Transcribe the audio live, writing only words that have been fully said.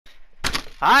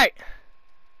Alright,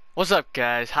 what's up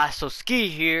guys, HiSoulSki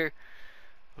here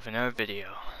with another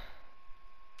video.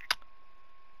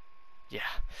 Yeah,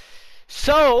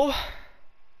 so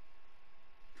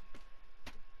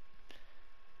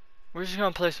we're just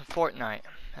gonna play some Fortnite.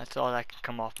 That's all that can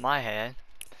come off my head.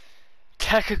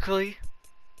 Technically,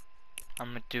 I'm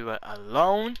gonna do it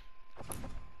alone.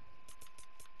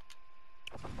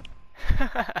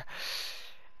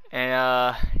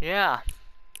 And yeah.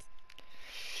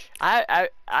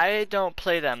 I don't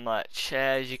play that much,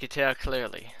 as you can tell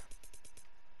clearly.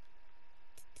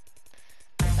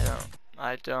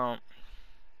 I don't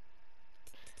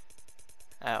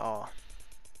at all.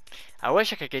 I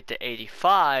wish I could get to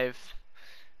 85,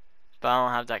 but I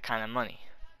don't have that kind of money.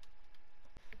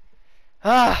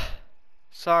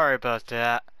 Sorry about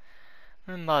that.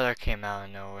 My mother came out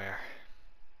of nowhere.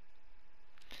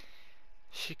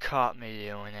 She caught me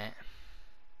doing it.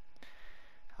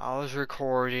 I was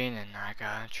recording and I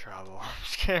got in trouble. I'm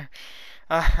just kidding.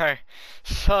 Alright,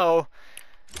 so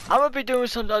I'm gonna be doing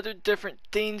some other different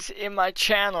things in my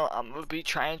channel. I'm gonna be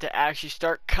trying to actually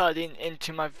start cutting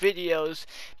into my videos,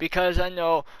 because I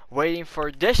know waiting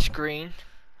for this screen.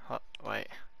 Wait,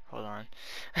 hold on.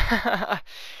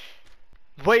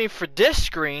 Waiting for this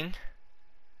screen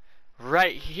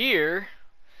right here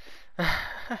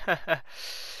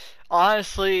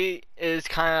honestly is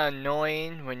kind of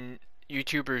annoying when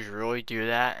YouTubers really do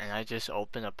that, and I just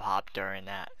opened a pop during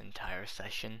that entire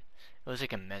session. It was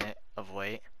like a minute of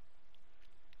wait.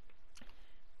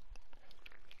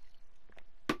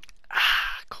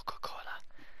 Coca-Cola.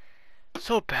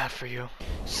 So bad for you.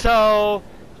 So,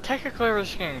 technically we're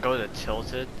just gonna go to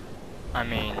Tilted. I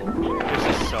mean,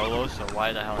 this is solo, so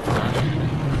why the hell not?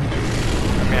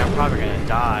 I mean, I'm probably gonna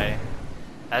die.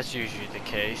 That's usually the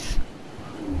case.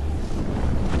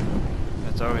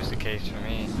 That's always the case for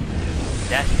me.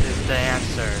 Death is the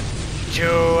answer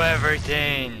to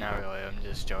everything. Not really, I'm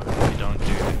just joking. Don't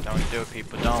do it,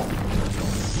 people, don't.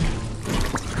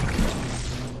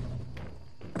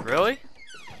 Really?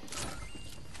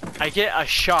 I get a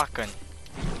shotgun.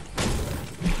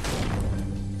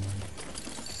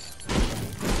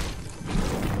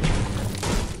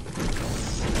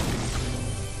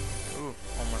 Ooh,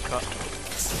 almost cut.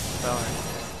 Fell in.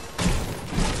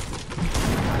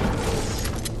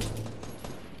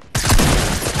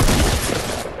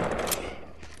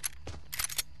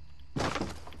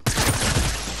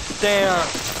 Damn.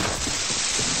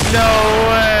 No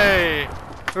way.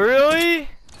 Really?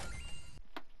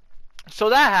 So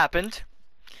that happened.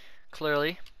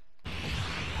 Clearly.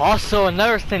 Also,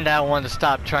 another thing that I want to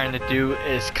stop trying to do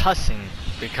is cussing,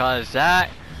 because that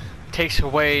takes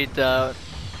away the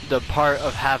part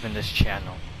of having this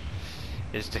channel,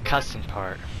 is the cussing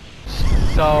part.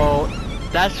 So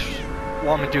that's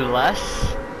what I'm gonna do,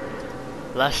 less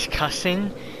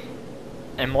cussing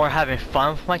and more having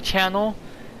fun with my channel,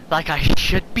 like I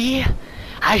should be.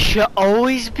 I should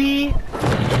always be.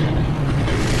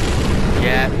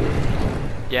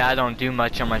 Yeah, I don't do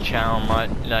much on my channel.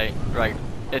 Like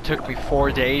it took me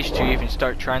 4 days to even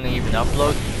start trying to even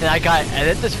upload, and I gotta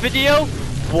edit this video.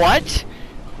 What?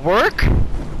 Work?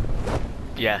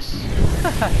 Yes.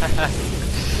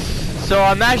 So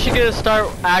I'm actually gonna start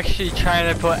trying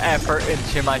to put effort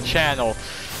into my channel,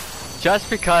 just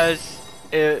because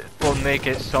it will make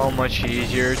it so much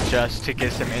easier just to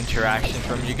get some interaction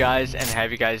from you guys, and have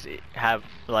you guys have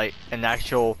like an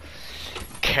actual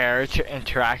care to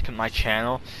interact with my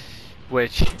channel,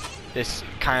 which is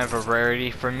kind of a rarity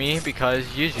for me,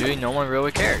 because usually no one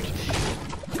really cares,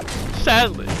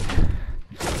 sadly.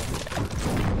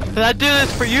 And I do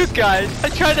this for you guys. I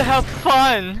try to have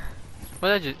fun.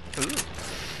 What did I just...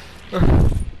 Ooh.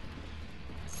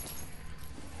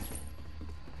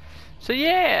 So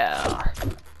yeah,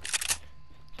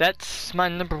 that's my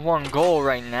 #1 goal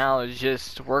right now, is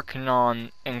just working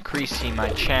on increasing my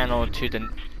channel to the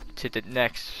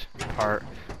next part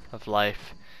of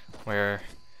life, where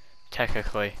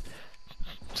technically,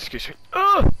 excuse me,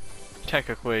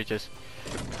 technically just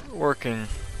working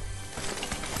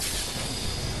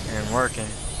and working.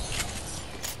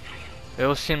 It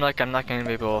will seem like I'm not going to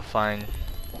be able to find,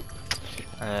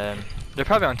 they're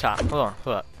probably on top. Hold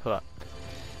up.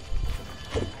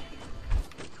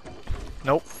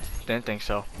 Nope, didn't think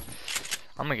so.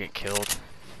 I'm gonna get killed.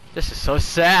 This is so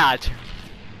sad.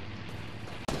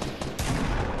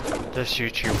 This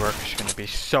YouTube work is gonna be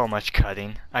so much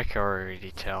cutting. I can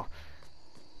already tell.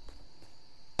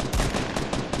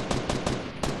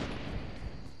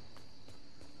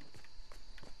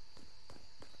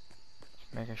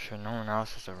 Making sure no one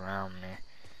else is around me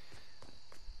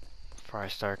before I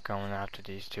start going after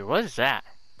these two. What is that?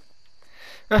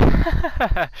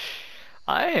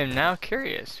 I am now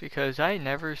curious because I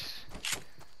never.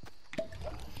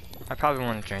 I probably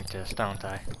want to drink this, don't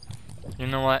I? You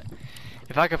know what?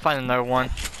 If I could find another one,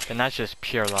 then that's just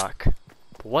pure luck.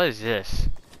 But what is this?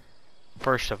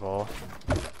 First of all.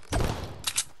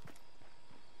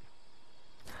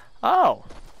 Oh!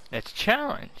 It's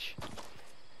challenge.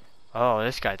 Oh,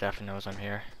 this guy definitely knows I'm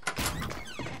here.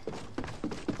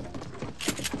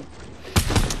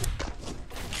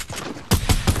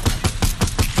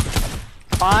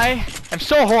 I am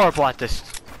so horrible at this.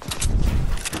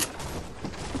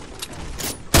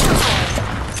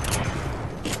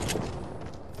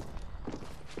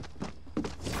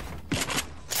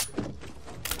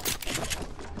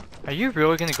 Are you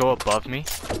really gonna go above me?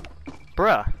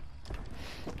 Bruh.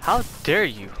 How dare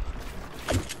you?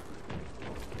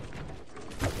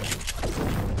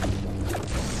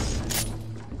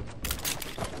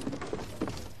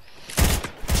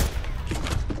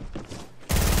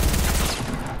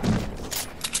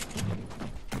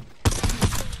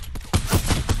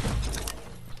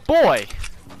 Boy!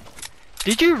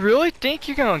 Did you really think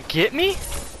you're gonna get me?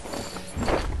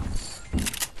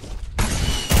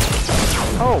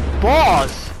 Oh,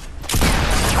 balls!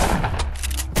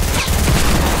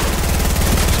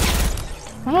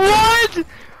 What?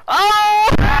 Oh!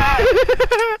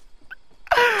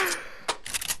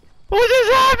 What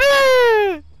just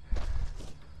happened?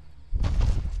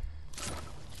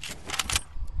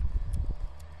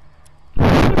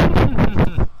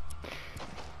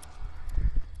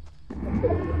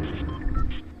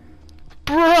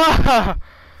 Bruh!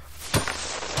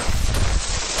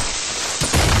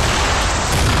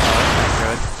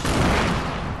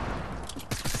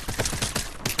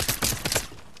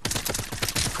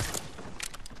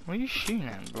 What are you shooting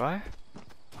at, bro?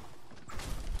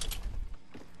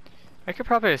 I could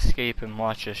probably escape and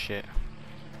watch this shit.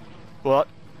 Well,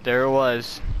 there it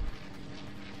was.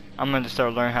 I'm gonna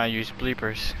start learning how to use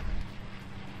bleepers.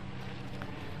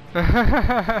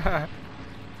 I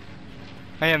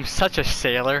am such a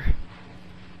sailor.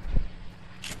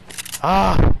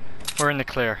 Ah, we're in the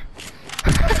clear.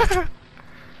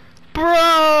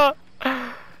 Bro!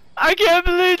 I can't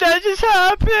believe that just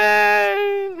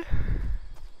happened!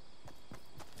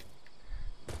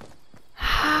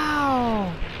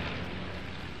 How?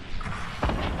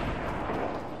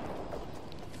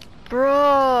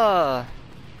 Bruh!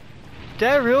 Did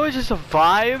I really just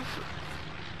survive?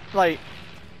 Like,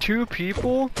 2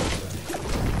 people?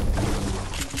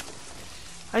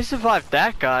 I survived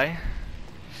that guy.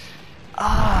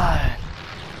 Ah,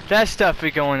 that's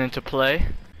definitely going into play.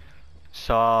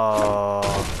 So,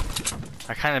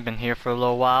 I kind of been here for a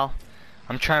little while.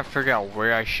 I'm trying to figure out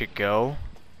where I should go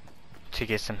to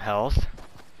get some health.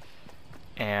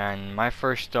 And my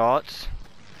first thoughts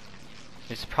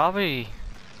is probably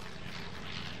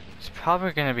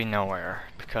gonna be nowhere,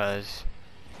 because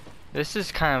this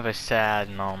is kind of a sad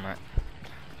moment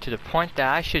to the point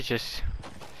that I should just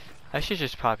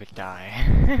probably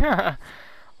die.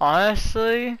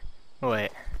 Honestly,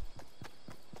 wait.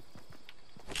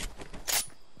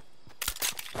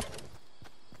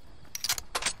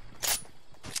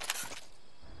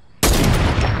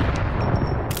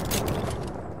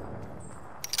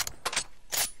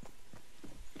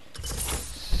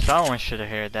 Someone should have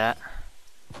heard that.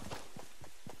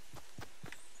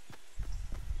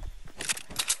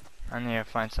 I need to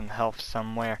find some health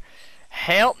somewhere.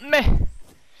 Help me!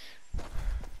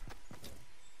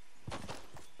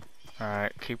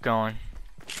 Alright, keep going.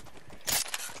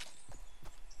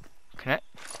 Connect?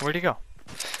 Where'd he go?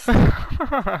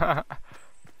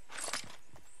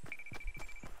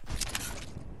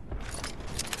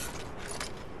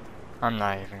 I'm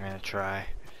not even gonna try.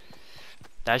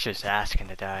 That's just asking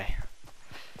to die.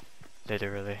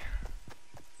 Literally.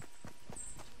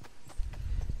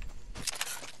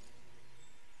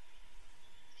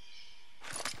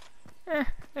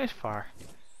 It's far.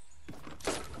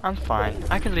 I'm fine.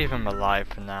 I can leave him alive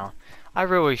for now. I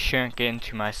really shouldn't get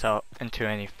into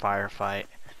any firefight.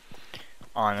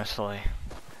 Honestly.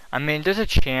 I mean, there's a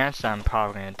chance that I'm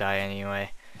probably gonna die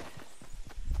anyway.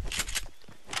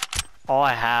 All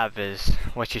I have is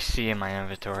what you see in my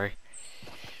inventory.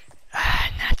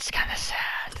 And that's kinda sad.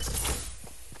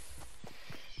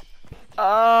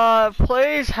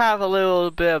 Please have a little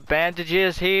bit of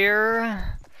bandages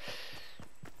here.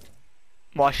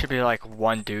 Well, should be like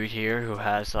one dude here who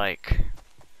has like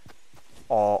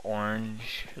all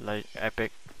orange, like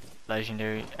epic,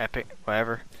 legendary, epic,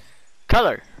 whatever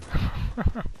color.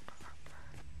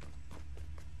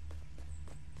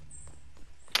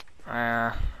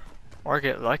 Or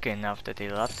get lucky enough that they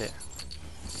left it.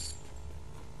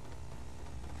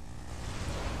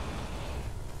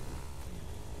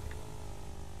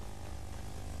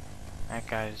 That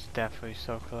guy's definitely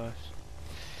so close.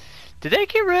 Did they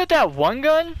get rid of that one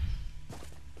gun?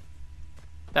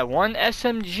 That one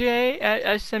SMG?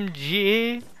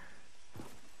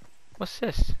 What's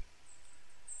this?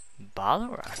 Bottle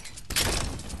rocket.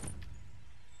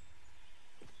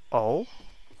 Oh?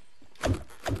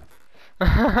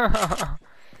 I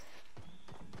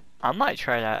might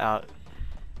try that out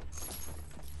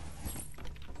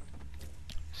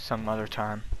some other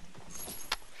time.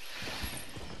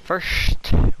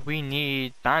 First, we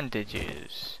need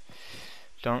bandages.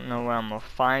 Don't know where I'm gonna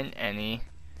find any,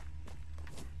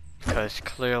 because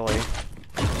clearly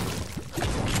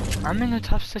I'm in a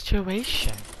tough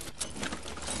situation.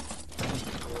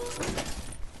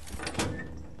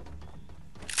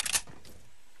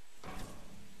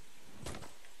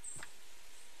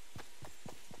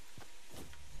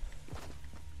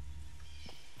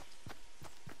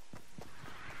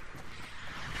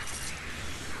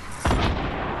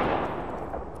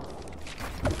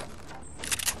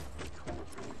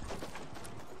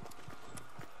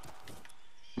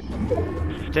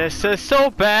 This is so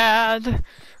bad.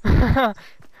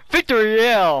 Victory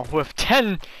yell with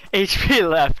 10 HP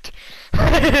left.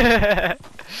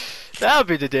 That'll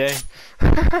be the day.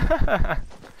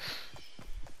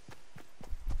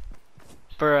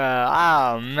 Bruh,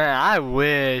 oh man, I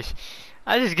wish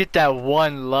I just get that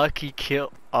one lucky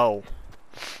kill. Oh.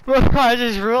 I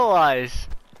just realized.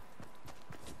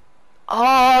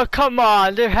 Oh, come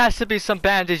on. There has to be some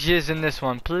bandages in this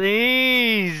one,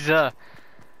 please.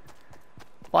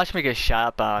 Watch me get shot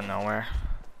up out of nowhere.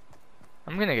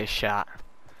 I'm gonna get shot.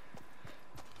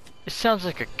 It sounds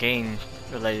like a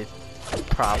game-related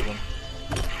problem.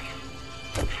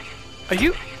 Are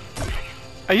you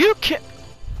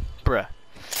Bruh.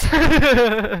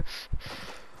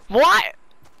 What?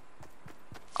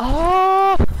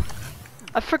 Oh!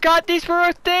 I forgot these were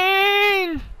a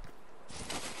thing!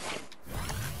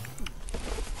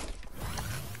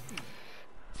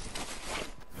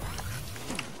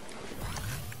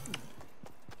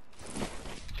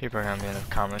 People are gonna be in the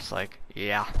comments like,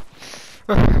 yeah.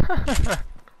 That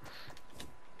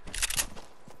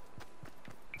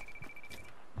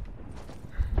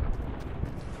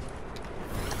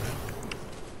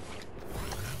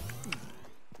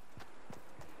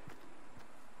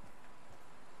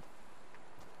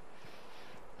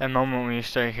moment when you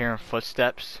start hearing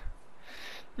footsteps.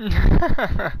 Is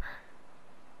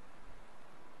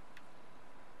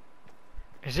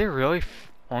there really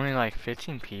only like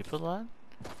 15 people left?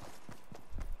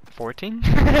 14?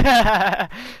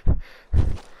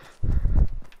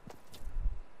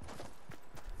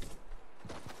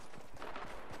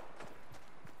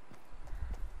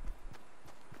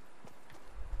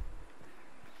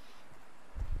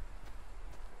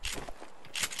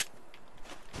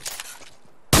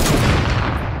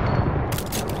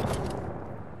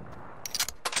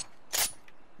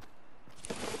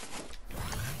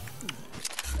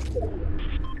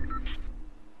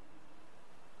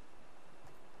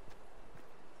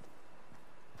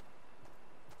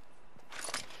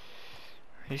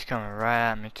 He's coming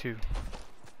right at me too.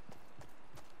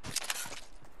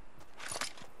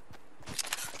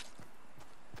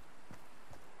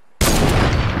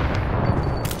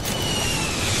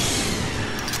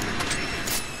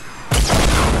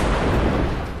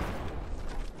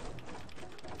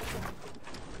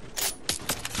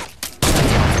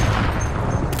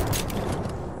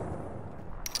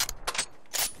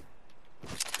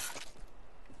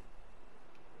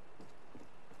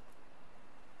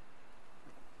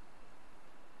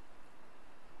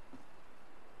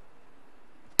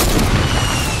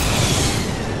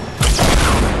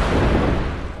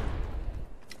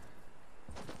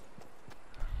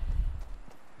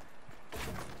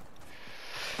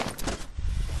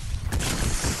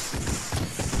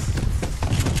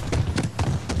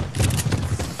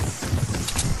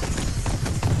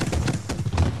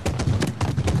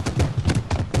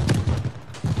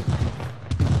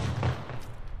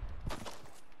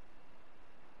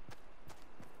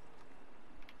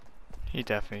 He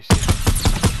definitely sees it.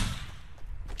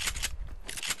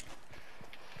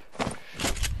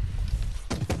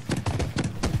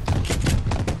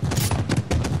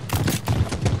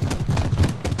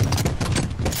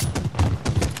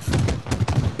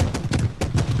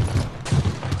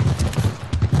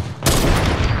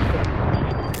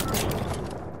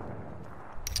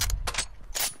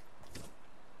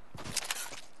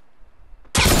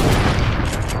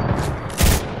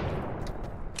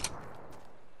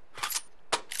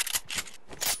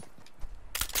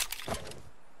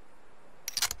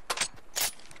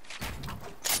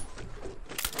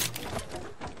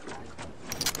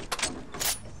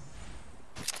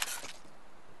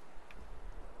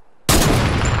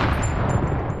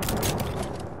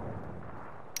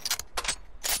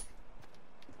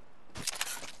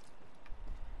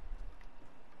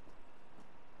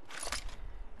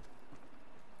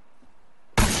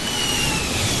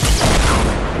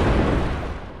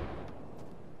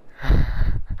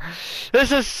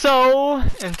 This is so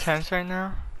intense right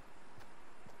now.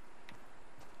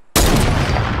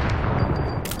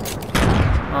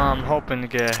 I'm hoping to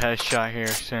get a headshot here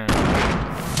soon.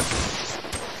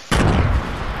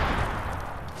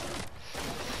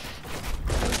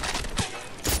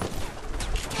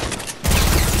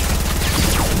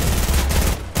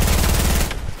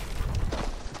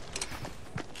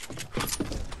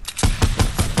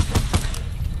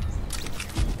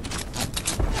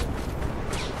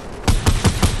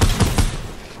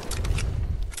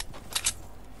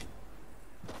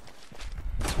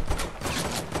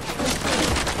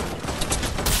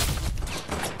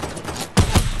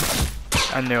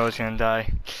 I knew I was gonna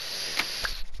die.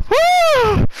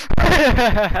 Woo!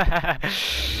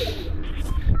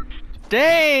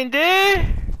 Dang, dude!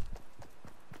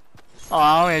 Oh,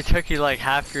 I only took you like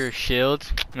half your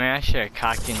shields. Man, I should have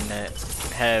cocked you in the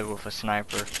head with a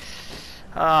sniper.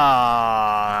 Oh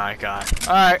my god.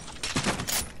 Alright.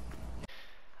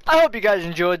 I hope you guys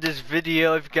enjoyed this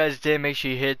video. If you guys did, make sure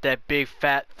you hit that big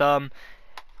fat thumb.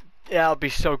 Yeah, I'll be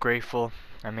so grateful.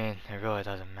 I mean, it really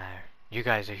doesn't matter. You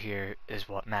guys are here is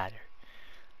what matters.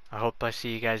 I hope I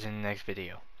see you guys in the next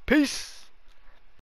video. Peace!